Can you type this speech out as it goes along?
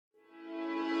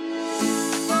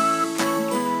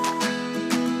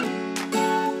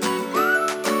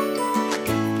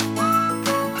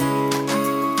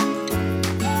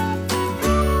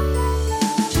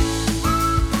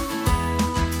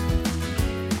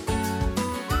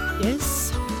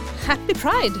Yes. Happy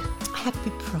Pride! Happy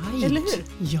Pride. Eller hur?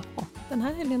 Ja. Den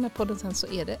här helgen när podden sen så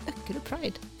är det Öckerö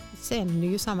Pride. Sen är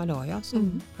ju samma dag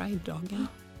som Pride-dagen.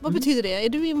 Vad betyder det? Är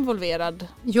du involverad?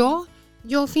 Ja,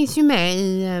 jag finns ju med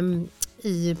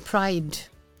i Pride.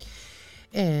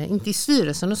 Inte i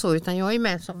styrelsen och så, utan jag är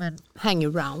med som en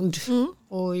hangaround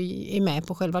och är med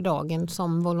på själva dagen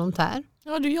som volontär.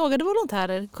 Ja, du jagade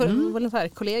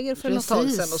volontärkollegor för något tag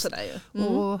sedan och sådär ju.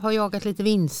 Och har jagat lite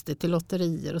vinster till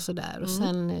lotterier och sådär. Och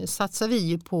sen satsar vi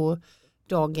ju på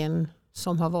dagen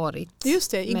som har varit.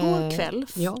 Just det, igår kväll,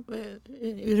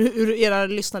 ur era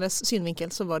lyssnares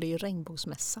synvinkel, så var det ju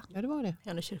regnbågsmässa. Ja, det var det.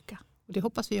 I kyrka. Och det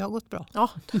hoppas vi har gått bra. Ja,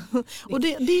 och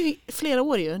det är ju flera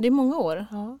år ju. Det är många år.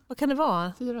 Ja. Vad kan det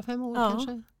vara? 4-5 år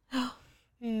kanske. Ja.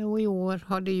 Och i år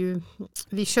har det ju,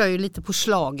 vi kör ju lite på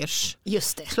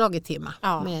schlagertema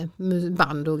med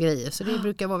band och grejer. Så det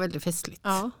brukar vara väldigt festligt.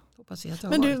 Ja. Hoppas vi att det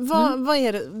har Men vad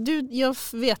är det? Jag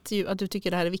vet ju att du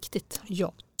tycker det här är viktigt.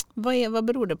 Ja. Vad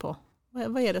beror det på?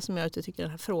 Vad är det som gör att du tycker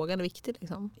den här frågan är viktig?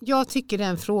 Liksom? Jag tycker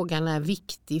den frågan är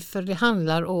viktig för det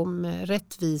handlar om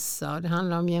rättvisa, det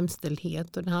handlar om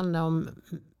jämställdhet och det handlar om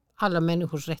alla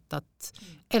människors rätt att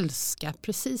älska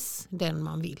precis den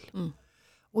man vill.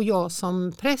 Och jag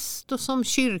som präst och som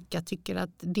kyrka tycker att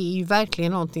det är ju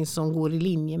verkligen någonting som går i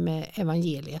linje med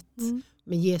evangeliet,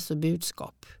 med Jesu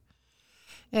budskap.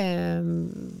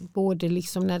 Både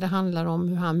liksom när det handlar om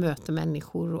hur han möter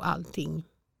människor och allting.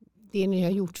 Det ni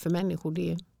har gjort för människor,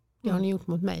 det har ni gjort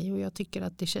mot mig. Och jag tycker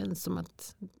att det känns som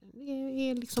att det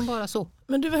är liksom bara så.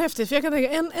 Men du, var häftigt, för jag kan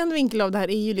tänka en vinkel av det här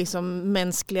är ju liksom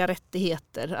mänskliga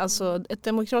rättigheter. Alltså ett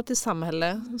demokratiskt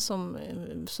samhälle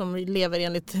som lever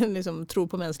enligt liksom, tro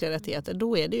på mänskliga rättigheter.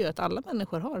 Då är det ju att alla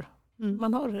människor har.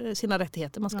 Man har sina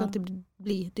rättigheter, man ska inte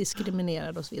bli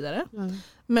diskriminerad och så vidare.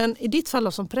 Men i ditt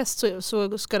fall som präst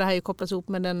så ska det här ju kopplas ihop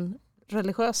med den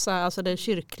religiösa, alltså det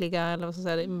kyrkliga eller vad ska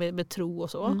jag säga, med tro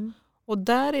och så. Och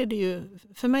där är det ju,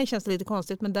 för mig känns det lite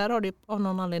konstigt, men där har det av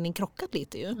någon anledning krockat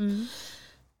lite ju.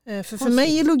 För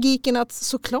mig är logiken att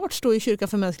såklart står ju kyrkan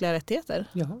för mänskliga rättigheter.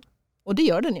 Ja. Och det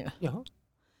gör den ju. Ja.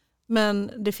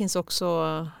 Men det finns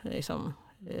också liksom,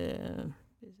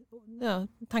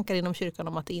 tankar inom kyrkan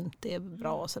om att det inte är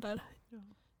bra och sådär.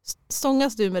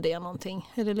 Stångas du med det någonting?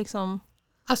 Är det liksom...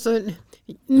 Alltså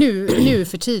nu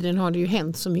för tiden har det ju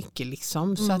hänt så mycket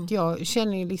liksom, så att jag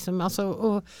känner ju liksom, alltså,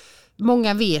 och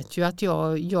många vet ju att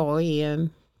jag är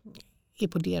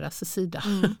på deras sida.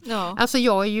 Alltså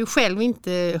jag är ju själv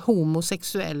inte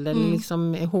homosexuell eller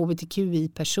liksom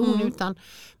hbtqi-person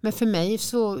men för mig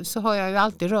så har jag ju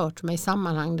alltid rört mig i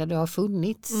sammanhang där det har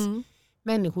funnits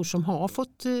människor som har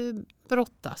fått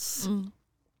brottas.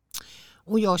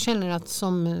 Och jag känner att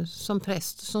som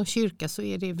präst, som kyrka, så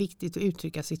är det viktigt att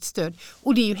uttrycka sitt stöd.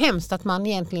 Och det är ju hemskt att man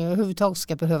egentligen överhuvudtaget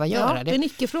ska behöva göra det. Det är en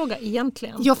icke-fråga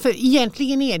egentligen. Ja, för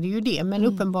egentligen är det ju det, men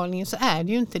uppenbarligen så är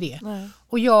det ju inte det. Nej.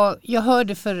 Och jag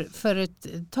hörde för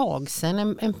ett tag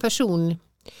sedan en person,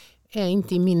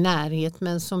 inte i min närhet,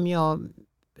 men som jag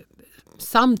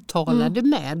samtalade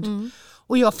med.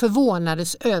 Och jag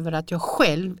förvånades över att jag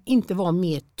själv inte var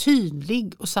mer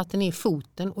tydlig och satte ner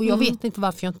foten. Och jag vet inte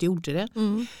varför jag inte gjorde det.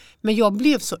 Men jag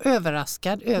blev så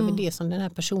överraskad över det som den här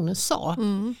personen sa.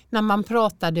 När man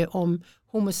pratade om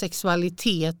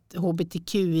homosexualitet,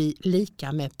 hbtqi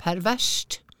lika med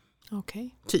perverst. Okay.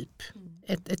 Typ.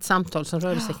 Ett samtal som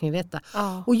rörde sig kring detta.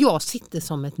 Och jag sitter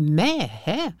som ett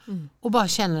mähä och bara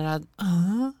känner att...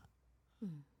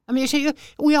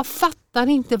 Och jag fattar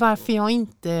inte varför jag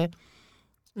inte...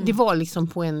 Det var liksom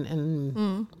på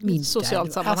en middag.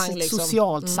 Socialt sammanhang. Alltså liksom.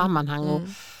 Socialt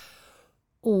sammanhang.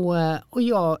 Och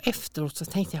jag efteråt så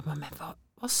tänkte jag, men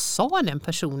vad sa den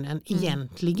personen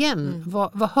egentligen?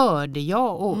 Vad hörde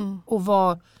jag och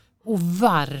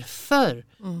varför?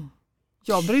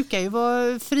 Jag brukar ju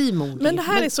vara frimodig. Men det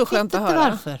här är så skönt att höra.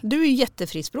 Varför. Du är ju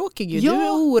jättefrispråkig. Ja. Du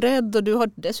är orädd och du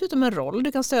har dessutom en roll.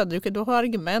 Du kan stödja, du har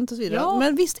argument och så vidare. Ja.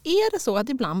 Men visst är det så att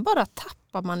ibland bara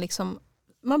tappar man liksom...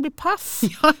 Man blir paff.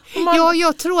 Ja,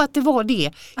 jag tror att det var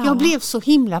det. Jag blev så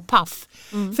himla paff.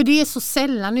 För det är så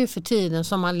sällan nu för tiden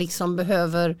som man liksom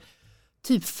behöver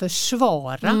typ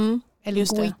försvara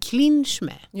eller gå i clinch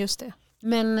med. Just det.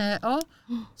 Men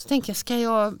så tänker jag, ska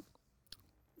jag...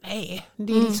 Nej,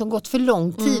 det är liksom gått för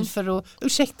lång tid för att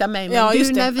ursäkta mig.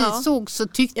 Men när vi såg så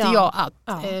tyckte jag att...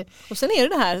 Och sen är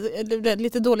det här,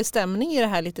 lite dålig stämning i det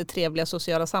här lite trevliga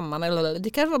sociala sammanhang. Det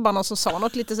kanske var bara någon som sa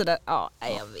något lite sådär,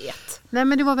 jag vet. Nej,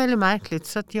 men det var väldigt märkligt.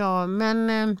 Så att men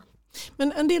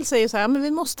en del säger så här, men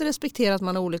vi måste respektera att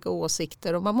man har olika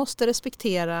åsikter. Och man måste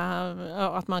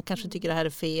respektera att man kanske tycker det här är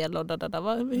fel. Och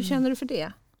hur känner du för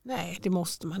det? Nej, det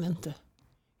måste man inte.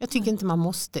 Jag tycker inte man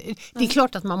måste. Det är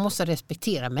klart att man måste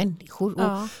respektera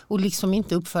människor och liksom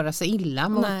inte uppföra sig illa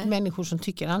mot människor som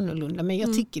tycker annorlunda. Men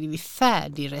jag tycker det är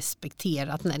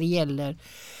färdigrespekterat när det gäller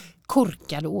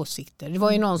korkade åsikter. Det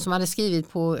var ju någon som hade skrivit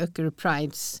på Öckerö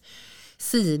Prides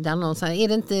sidan någonstans. Är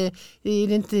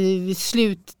det inte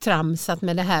sluttramsat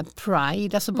med det här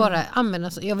Pride? Alltså bara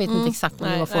använda, jag vet inte exakt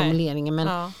vad det var formuleringen,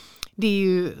 men det är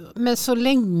ju, men så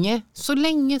länge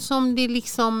som det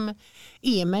liksom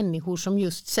är människor som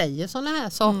just säger sådana här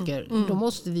saker, då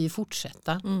måste vi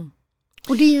fortsätta.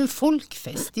 Och det är ju en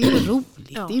folkfest, det är ju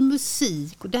roligt, det är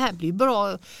musik och det här blir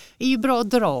är ju bra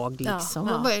drag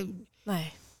liksom.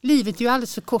 Nej. Livet är ju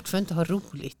alldeles för kort för att inte ha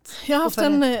roligt. Jag har haft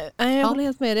jag håller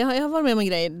helt med. Jag har varit med om en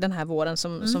grej den här våren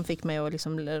som fick mig att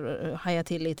liksom haja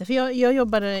till lite. För jag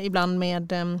jobbade ibland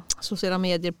med sociala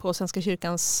medier på Svenska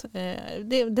kyrkans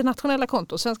det nationella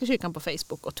konto, Svenska kyrkan på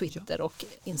Facebook och Twitter och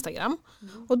Instagram.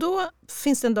 Och då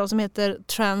finns det en dag som heter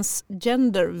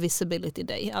Transgender Visibility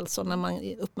Day, alltså när man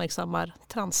uppmärksammar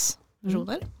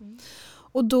transpersoner.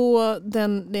 Och då det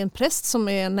är en präst som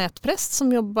är en nätpräst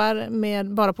som jobbar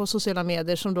med bara på sociala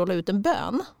medier som då la ut en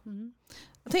bön.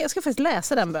 Jag ska faktiskt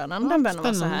läsa den bönen. Den bönen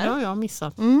var så här. Ja, jag har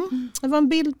missat. Det var en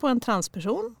bild på en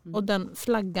transperson och den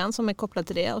flaggan som är kopplad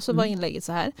till det. Och så var inlägget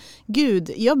så här.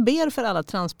 Gud, jag ber för alla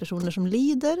transpersoner som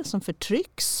lider, som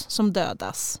förtrycks, som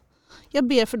dödas. Jag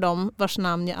ber för dem vars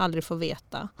namn jag aldrig får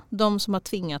veta. De som har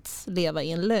tvingats leva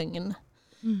i en lögn.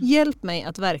 Hjälp mig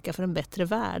att verka för en bättre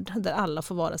värld där alla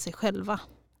får vara sig själva.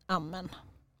 Amen.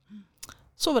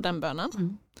 Så var den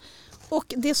bönen.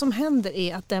 Och det som händer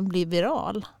är att den blir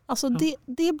viral. Alltså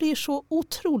det blir så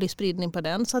otrolig spridning på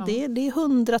den. Så det är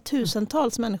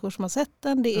hundratusentals människor som har sett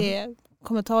den. Det är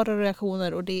kommentarer och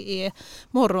reaktioner och det är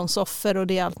morgonsoffer och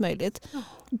det är allt möjligt.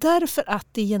 Därför att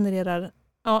det genererar,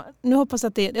 nu hoppas jag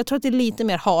att jag tror att det är lite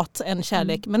mer hat än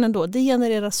kärlek, men ändå, det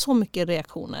genererar så mycket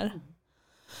reaktioner.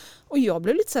 Och jag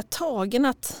blev lite så här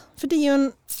tagen för det är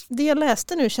ju det jag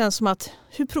läste nu känns som att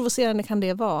hur provocerande kan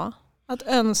det vara? Att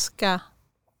önska...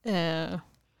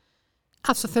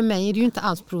 Alltså för mig är det ju inte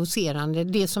alls provocerande.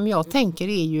 Det som jag tänker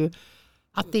är ju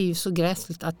att det är ju så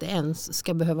gräsligt att det ens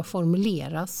ska behöva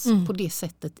formuleras på det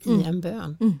sättet i en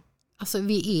bön. Alltså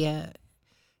vi är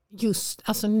just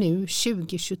nu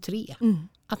 2023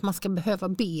 att man ska behöva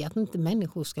be att inte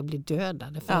människor ska bli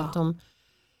dödade för att de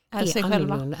är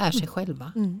sig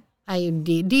själva.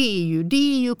 Det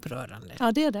är ju upprörande.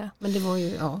 Ja, det är det. Men det var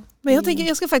ju, Men jag tänker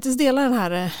jag ska faktiskt dela det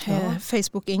här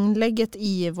Facebook-inlägget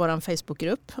i vår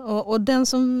Facebookgrupp. Och den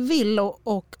som vill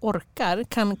och orkar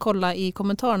kan kolla i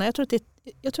kommentarerna. Jag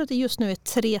tror att det just nu är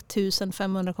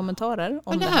 3500 kommentarer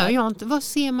om det här. Jag inte. Vad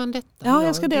ser man detta? Ja,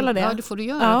 jag ska dela det. Ja, det får du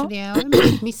göra för det har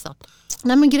jag missat.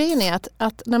 Nej, men grejen är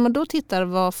att när man då tittar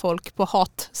vad folk på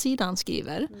hatsidan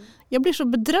skriver, jag blir så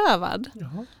bedrövad.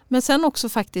 Jaha. Men sen också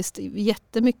faktiskt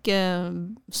jättemycket,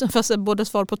 både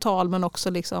svar på tal men också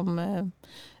liksom,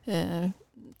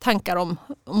 tankar om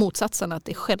motsatsen, att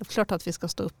det är självklart att vi ska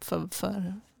stå upp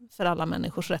för alla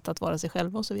människors rätt att vara sig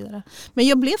själva och så vidare. Men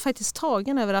jag blev faktiskt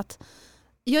tagen över att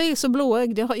jag är så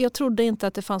blåögd. Jag trodde inte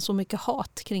att det fanns så mycket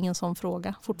hat kring en sån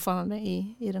fråga fortfarande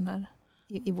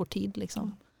i vår tid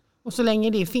liksom. Och så länge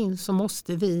det finns så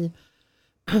måste vi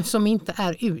som inte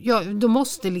är då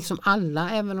måste liksom alla,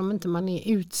 även om inte man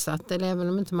är utsatt eller även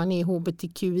om inte man är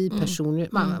hbtqi-personer,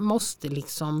 man måste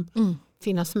liksom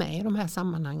finnas med i de här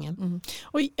sammanhangen.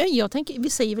 Och jag tänker, vi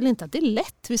säger väl inte att det är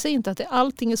lätt, vi säger inte att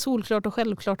allting är solklart och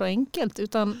självklart och enkelt,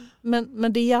 utan,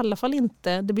 men det är i alla fall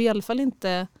inte, det blir i alla fall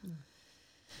inte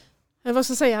vad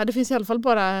ska jag säga, det finns i alla fall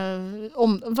bara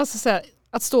vad ska jag säga,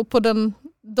 att stå på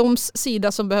doms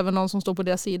sida som behöver någon som står på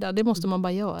deras sida, det måste man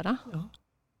bara göra. Ja.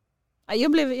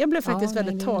 Jag blev faktiskt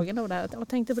väldigt tagen av det här. Jag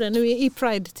tänkte på det. Nu i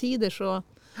Pride-tider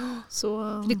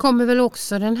så... Det kommer väl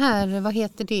också den här, vad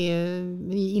heter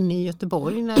det, inne i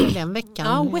Göteborg när den veckan?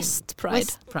 Ja, West Pride.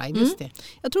 West Pride, just det.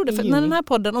 Jag tror det, för när den här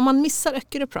podden, om man missar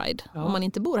Öckerö Pride, om man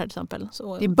inte bor här till exempel.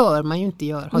 Så, det bör man ju inte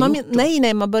göra.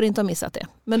 Nej, man bör inte ha missat det.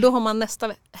 Men då har man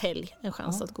nästa helg en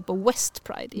chans att gå på West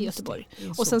Pride i Göteborg.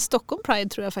 Och sen Stockholm Pride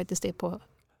tror jag faktiskt är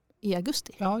i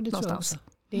augusti. Ja, det tror jag också.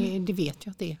 Det vet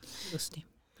jag att det är augusti.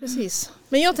 Precis.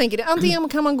 Men jag tänker det, antingen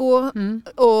kan man gå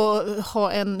och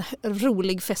ha en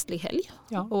rolig festlig helg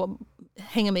och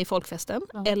hänga med i folkfesten.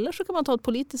 Ja. Eller så kan man ta ett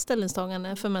politiskt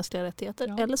ställningstagande för mänskliga rättigheter.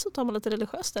 Ja. Eller så tar man ett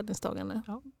religiöst ställningstagande.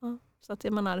 Ja. Ja. Så att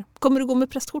jag menar, kommer du gå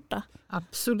med prästskjorta?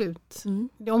 Absolut.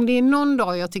 Om det är någon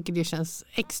dag jag tycker det känns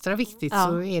extra viktigt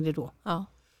så är det då. Ja.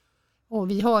 Och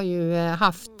vi har ju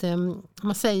haft,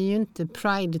 man säger ju inte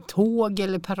Pride-tåg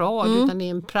eller parad utan det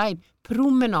är en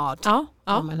Pride-promenad. Ja.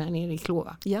 Man här nere i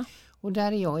Klova. Ja. Och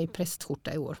där är jag i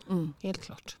prästskjorta i år, helt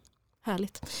klart.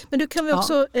 Härligt. Men du kan vi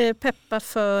också peppa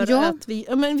för att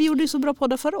vi gjorde ju så bra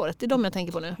poddar förra året. Det är de jag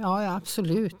tänker på nu. Ja,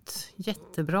 absolut.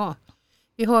 Jättebra.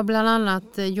 Vi har bland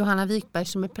annat Johanna Wikberg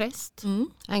som är präst.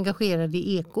 Engagerad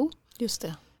i eko. Just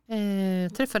det.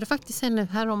 Träffade faktiskt henne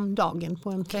häromdagen på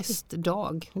en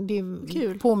prästdag.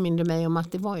 Det påminde mig om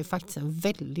att det var ju faktiskt en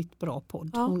väldigt bra podd.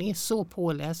 Ja. Hon är så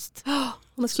påläst.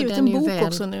 Hon har skrivit en bok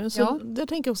också nu. Så jag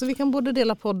tänker också vi kan både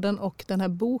dela podden och den här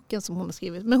boken som hon har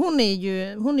skrivit. Men hon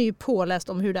är ju påläst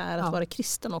om hur det är att vara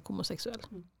kristen och homosexuell.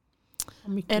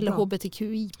 Eller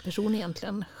hbtqi-person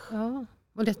egentligen. Ja.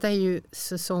 Och detta är ju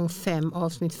säsong 5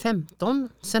 avsnitt 15.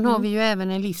 Sen har vi ju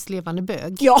även en livslevande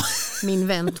bög. Min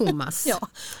vän Thomas.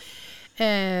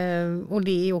 Och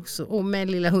det är också, och med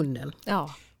lilla hunden.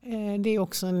 Det är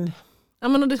också en... Ja,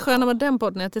 men det sköna med den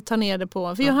podden är att det tar ner det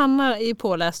på... För Johanna är ju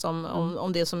påläst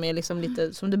om det som är liksom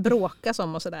lite som det bråkas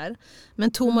om och sådär.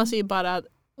 Men Thomas är ju bara...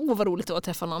 vad roligt att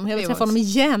träffa honom. Jag vill träffa honom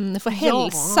igen, få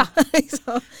hälsa.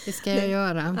 Det ska jag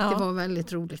göra. Det var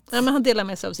väldigt roligt. Ja, men han delar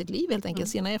med sig av sitt liv helt enkelt.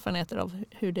 Sina erfarenheter av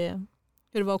hur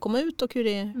det var att komma ut och hur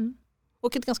det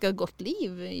och ett ganska gott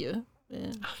liv ju.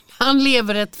 Han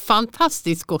lever ett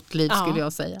fantastiskt gott liv skulle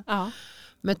jag säga. Ja.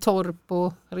 Med torp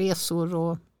och resor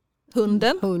och hund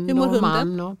hur mår och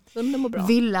man och hunden mår bra.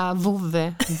 Villa,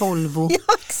 vovve, Volvo.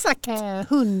 Exakt.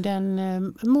 Hunden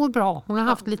mår bra. Hon har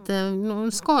haft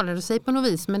hon skadade sig på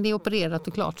något vis, men det är opererat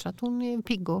och klart så att hon är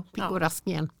pigg och rask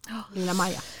igen. Lilla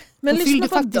Maja. Men hon fyllde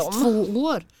faktiskt 2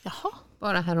 år.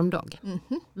 Bara häromdagen.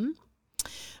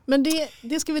 Men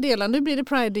det ska vi dela. Nu blir det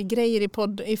Pride-grejer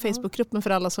i Facebookgruppen för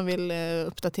alla som vill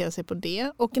uppdatera sig på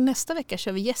det. Och nästa vecka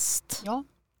kör vi gäst. Ja.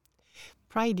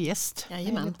 Pride-gäst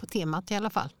på temat i alla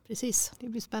fall. Precis. Det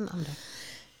blir spännande.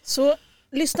 Så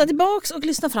lyssna tillbaks och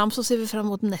lyssna fram så ser vi fram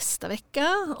emot nästa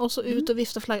vecka. Och så ut och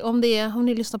vifta flagg. Om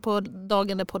ni lyssnar på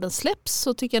dagen där podden släpps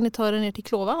så tycker jag ni tar er ner till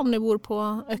Klova om ni bor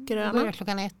på Öckeröarna. Börjar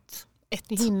klockan 1.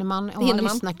 Det hinner man om man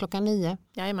lyssnar klockan 9.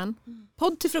 Jajamän.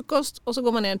 Podd till frukost och så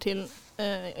går man ner till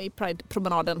i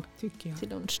Pride-promenaden till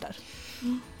lunch där.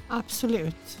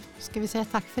 Absolut. Ska vi säga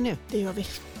tack för nu? Det gör vi.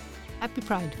 Happy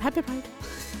Pride. Happy Pride.